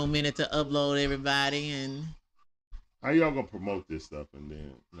take a minute to upload everybody and. How y'all gonna promote this stuff and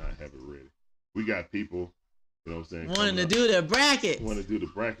then not have it ready? We got people. You know what I'm saying? Wanting to do the brackets. Want to do the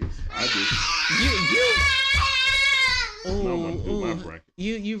brackets. I do. No, I'm gonna do my bracket.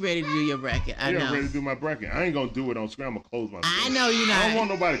 You ready to do your bracket? I know. I'm ready to do my bracket. I ain't gonna do it on screen. I'm gonna close my screen. I know you're not. I don't want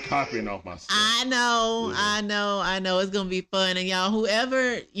nobody copying off my stuff. I know. It's gonna be fun. And y'all,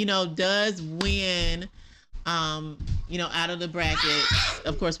 whoever, does win, out of the bracket,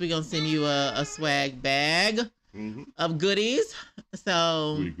 of course we're gonna send you a swag bag of goodies.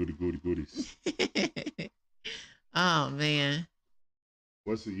 So goodies. Oh man.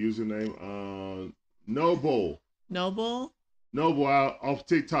 What's the username? Noble out off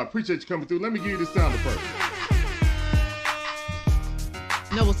TikTok. Appreciate you coming through. Let me give you the sounder first.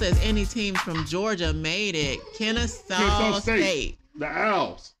 Noble says any teams from Georgia made it. Kennesaw State. The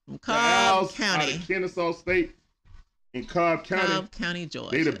Owls. From Cobb County. Out of Kennesaw State in Cobb County. Cobb County,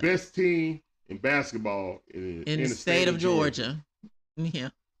 Georgia. They the best team in basketball in the state of Georgia. Yeah.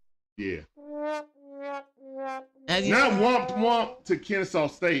 Not womp to Kennesaw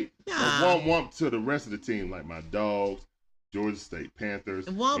State, but womp to the rest of the team, like my Dogs, Georgia State Panthers,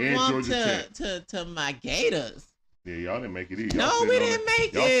 and Georgia Tech. To my Gators. Yeah, y'all didn't make it either. No, we didn't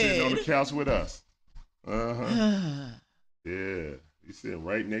make it. Y'all sitting on the couch with us. Yeah, you sitting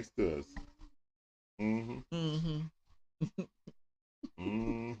right next to us.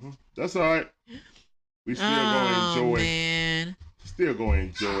 That's all right. We still gonna enjoy. Man. Still gonna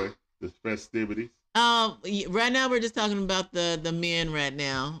enjoy the festivities. Right now we're just talking about the men right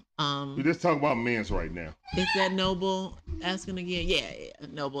now. We're just talking about men's right now. Is that Noble asking again? Yeah,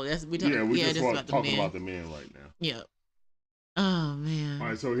 Noble. That's we talking. Yeah, we just about talking about the men right now. Yep. Oh man. All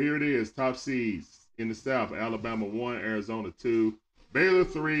right, so here it is. Top seeds in the South: Alabama 1, Arizona 2, Baylor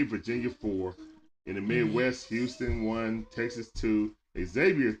 3, Virginia 4. In the Midwest, Houston 1, Texas 2,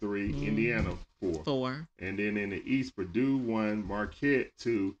 Xavier 3, Indiana 4. And then in the East, Purdue 1, Marquette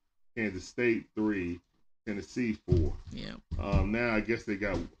 2, Kansas State 3, Tennessee 4. Yeah. Now I guess they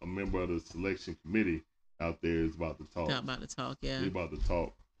got a member of the selection committee out there is about to talk. Yeah. They about to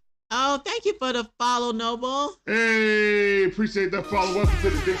talk. Oh, thank you for the follow, Noble. Hey, appreciate that follow. Welcome to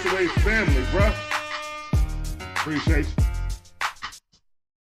the Dixon Way family, bruh. Appreciate you.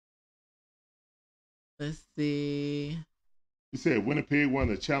 Let's see. You said Winnipeg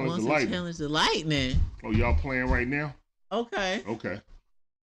wanted to challenge the Lightning. Challenge the Lightning. Oh, y'all playing right now? Okay.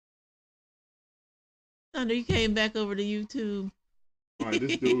 Thunder, you came back over to YouTube. All right,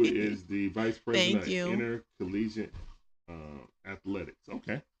 this dude is the vice president of intercollegiate athletics.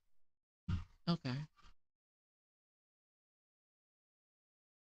 Okay. All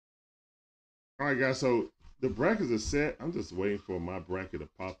right, guys. So the brackets are set. I'm just waiting for my bracket to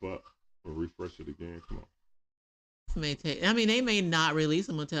pop up or refresh it again. Come on. May take. I mean, they may not release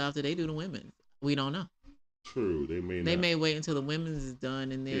them until after they do the women's. We don't know. True, they may. They not. may wait until the women's is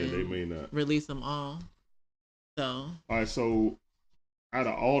done and then they may not release them all. So. All right. So, out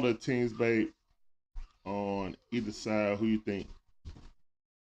of all the teams, babe, on either side, who you think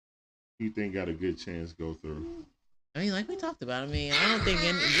got a good chance to go through? I mean, like we talked about. I mean, I don't think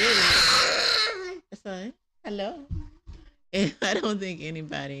any really. It's fine. Hello. I don't think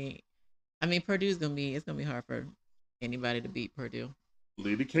anybody. I mean, Purdue's gonna be. It's gonna be hard for anybody to beat Purdue.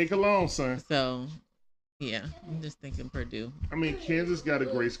 Leave the cake alone, son. So, yeah, I'm just thinking Purdue. I mean, Kansas got a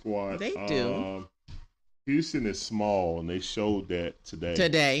great squad. They do. Houston is small, and they showed that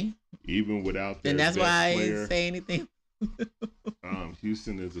today. Even without their and that's best why player, I didn't say anything.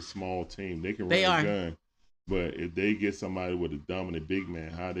 Houston is a small team. They can run a gun. But if they get somebody with a dominant big man,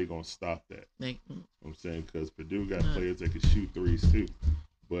 how are they going to stop that? I'm saying because Purdue got players that can shoot threes too.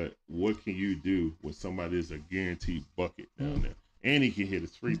 But what can you do when somebody is a guaranteed bucket down there? And he can hit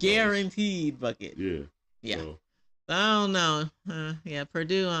his free throws. Guaranteed bucket. Yeah. So, I don't know. Yeah,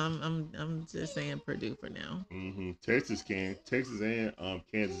 Purdue. I'm just saying Purdue for now. Mm-hmm. Texas and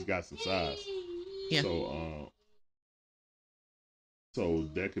Kansas got some size. Yeah. So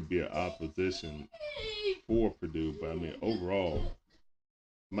that could be an opposition for Purdue. But I mean, overall,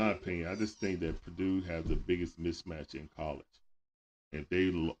 in my opinion, I just think that Purdue has the biggest mismatch in college. If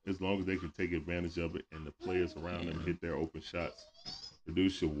as long as they can take advantage of it and the players around them hit their open shots, Purdue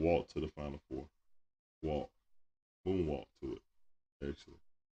should walk to the Final Four. Moonwalk to it, actually.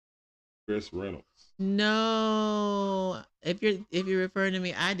 Chris Reynolds. No, if you're referring to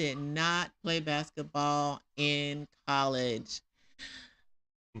me, I did not play basketball in college.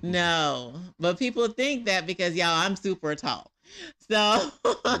 No, but people think that because I'm super tall. So,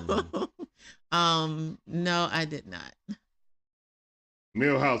 no, I did not.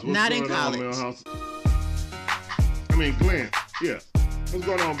 Millhouse, what's not going in college. on, Millhouse? I mean, Glenn, yeah. What's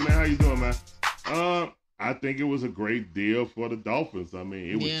going on, man? How you doing, man? I think it was a great deal for the Dolphins. I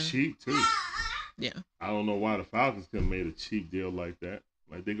mean, it was cheap too. Yeah. I don't know why the Falcons could have made a cheap deal like that.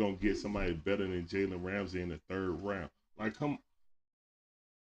 Like they're gonna get somebody better than Jalen Ramsey in the third round. Like, come.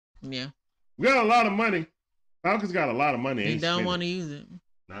 Yeah. We got a lot of money. Falcons got a lot of money. They don't want to use it.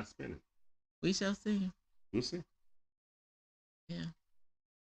 Not spending. We shall see. We'll see. Yeah.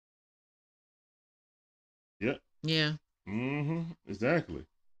 Yep. Yeah. Mm-hmm. Exactly.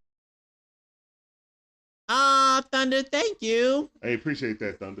 Thunder, thank you. Hey, appreciate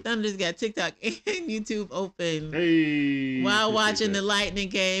that, Thunder. Thunder's got TikTok and YouTube open. Hey. While watching the Lightning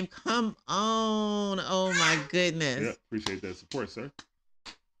game. Come on. Oh, my goodness. Yep. Appreciate that support, sir.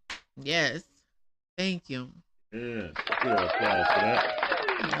 Yes. Thank you. Yeah. Good applause for that.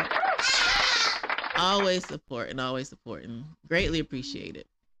 Yep. Always supporting. Greatly appreciate it.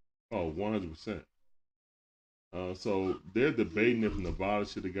 Oh, 100%. So they're debating if Nevada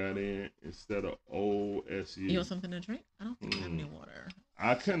should have got in instead of OSU. You want something to drink? I don't think I have any water.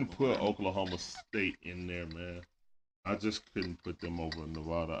 I couldn't put Oklahoma State in there, man. I just couldn't put them over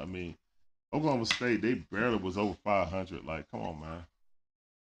Nevada. I mean, Oklahoma State, they barely was over 500. Like, come on, man.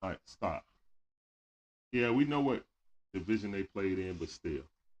 Like, stop. Yeah, we know what division they played in, but still.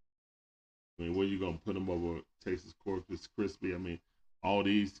 I mean, where you going to put them over Texas Corpus Christi? I mean, all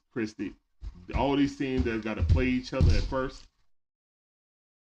these teams that got to play each other at first.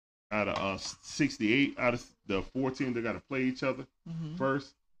 Out of 68, out of the 4 teams that got to play each other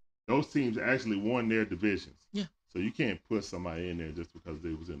first, those teams actually won their divisions. Yeah. So you can't put somebody in there just because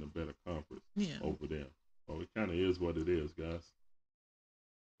they was in a better conference over them. So it kind of is what it is, guys.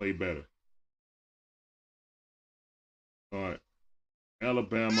 Play better. All right.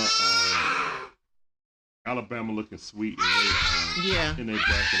 Alabama looking sweet in their bracket,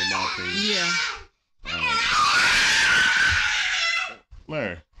 in my opinion. Yeah.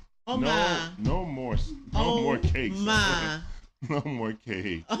 Larry. Oh my. No more cakes. No more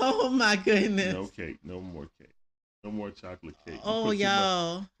cake. Oh my goodness. No cake. No more cake. No more chocolate cake. Oh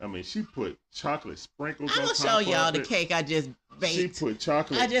y'all. I mean, she put chocolate sprinkles on top of it. I'm gonna show y'all the cake I just baked. She put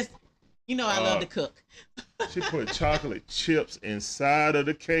chocolate. I love to cook. She put chocolate chips inside of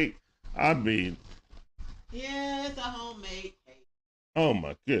the cake. I mean. Yeah, it's a homemade cake. Oh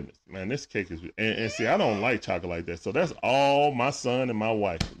my goodness, man, this cake is and see, I don't like chocolate like that, so that's all my son and my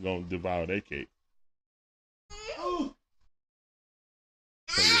wife are gonna devour that cake. So,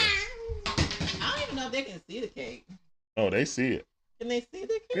 yeah. I don't even know if they can see the cake. Oh, they see it. Can they see the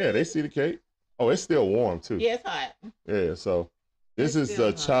cake? Yeah, they see the cake. Oh, it's still warm too. Yeah, it's hot. Yeah, so this is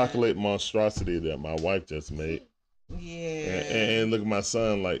a chocolate monstrosity that my wife just made. Yeah. And look at my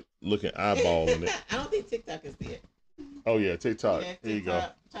son like looking eyeballing it. I don't think TikTok can see it. Oh yeah, TikTok. Yeah, Here you go.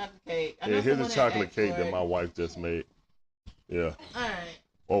 chocolate cake. I Yeah, know here's a someone chocolate asked cake for that it. my wife just made. Yeah. All right.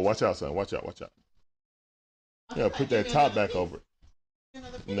 Oh, watch out, son. Watch out. Watch out. I Yeah, feel put like give that me top another back piece. over it.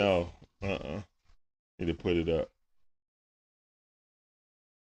 Another piece. No. Need to put it up.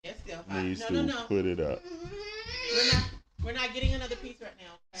 It's still hot. Needs No. to put it up. We're not getting another piece right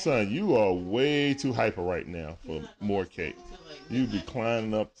now. Okay? Son, you are way too hyper right now for more cake. You be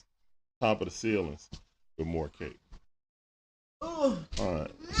climbing up top of the ceilings for more cake. Ooh. All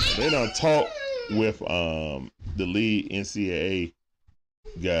right. They done talk with the lead NCAA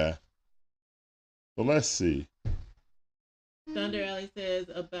guy. So let's see. Thunder Alley says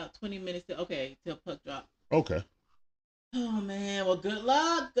about 20 minutes till puck drop. Okay. Oh man, well good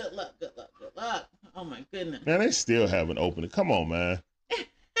luck. Oh my goodness. Man, they still haven't opened it. Come on, man.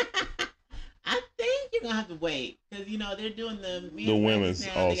 I think you're gonna have to wait because they're doing the women's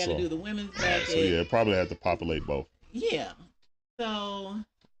now. also. They gotta do the women's bracket. So yeah, probably have to populate both. Yeah. So. All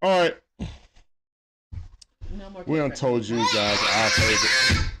right. No more. We done told you guys our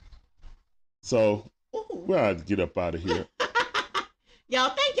favorite. So we gotta get up out of here. Y'all,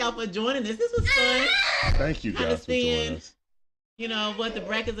 thank y'all for joining us. This was fun. Thank you guys for joining us. What the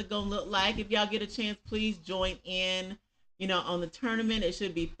brackets are gonna look like. If y'all get a chance, please join in. On the tournament, it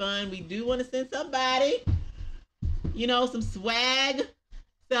should be fun. We do want to send somebody, some swag.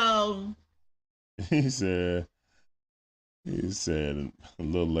 So He said,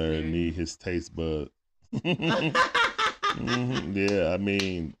 little Larry need his taste bud. Yeah, I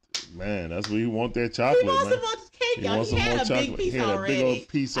mean, man, that's what he want that chocolate, man. man. Some more cake, He y'all. wants He some had more a chocolate. big piece He had already. a big old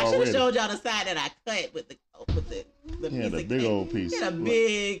piece I should already. have showed y'all the side that I cut with the He piece had a of big cake. old piece. He had a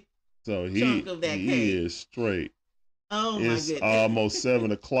big So chunk of that cake. He is straight. Oh my It's goodness. almost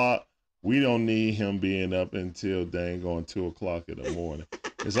 7 o'clock. We don't need him being up until dang on 2 o'clock in the morning.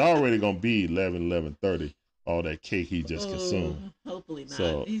 It's already gonna be 11:30. All that cake he just consumed. Hopefully not.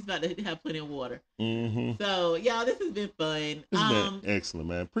 So, he's about to have plenty of water. Mm-hmm. So y'all, this has been fun. It's been excellent,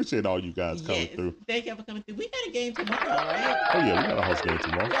 man. Appreciate all you guys coming through. Thank y'all for coming through. We got a game tomorrow, right? Oh yeah, we got a host game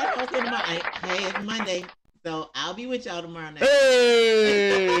tomorrow. We got a host game tomorrow. Hey, it's Monday, so I'll be with y'all tomorrow night.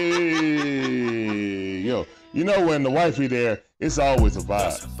 Hey, yo, when the wifey there, it's always a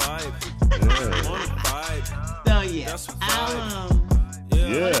vibe. So yeah,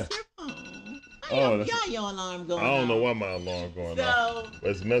 yeah. Oh, your alarm going? I don't know why my alarm going off.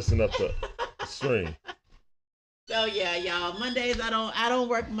 It's messing up the stream. So yeah, y'all. Mondays I don't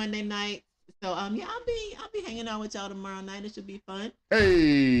work Monday night. So I'll be hanging out with y'all tomorrow night. It should be fun. Hey,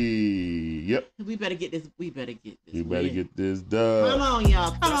 yep. We better get this. You better get this done. Come on,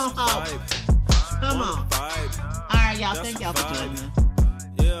 y'all. Come on, Come on. All right, y'all. Thank y'all for joining us.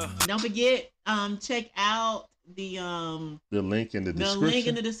 Yeah. Don't forget, check out the link in the description. The link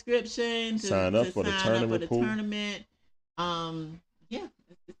in the description to sign up for the tournament. Yeah,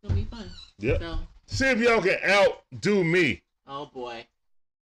 it's gonna be fun. Yep. So, see if y'all can outdo me. Oh boy.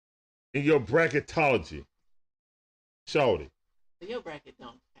 In your bracketology. Shorty. So your bracket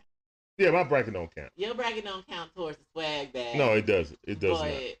don't count. Yeah, my bracket don't count. Your bracket don't count towards the swag bag. No, it doesn't. It does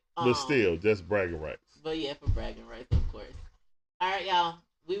not. But still, just bragging rights. But yeah, for bragging rights, of course. All right, y'all.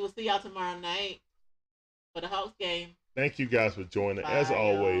 We will see y'all tomorrow night for the Hawks game. Thank you guys for joining. As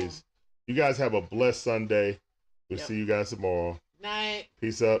always, you guys have a blessed Sunday. We'll see you guys tomorrow. Night.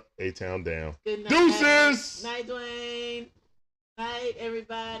 Peace up. A-Town down. Good night. Deuces. Night, Dwayne. Night,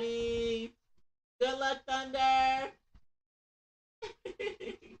 everybody. Good luck, Thunder.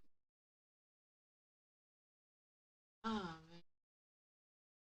 Oh, man.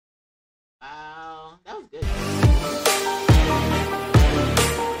 Wow. That was good.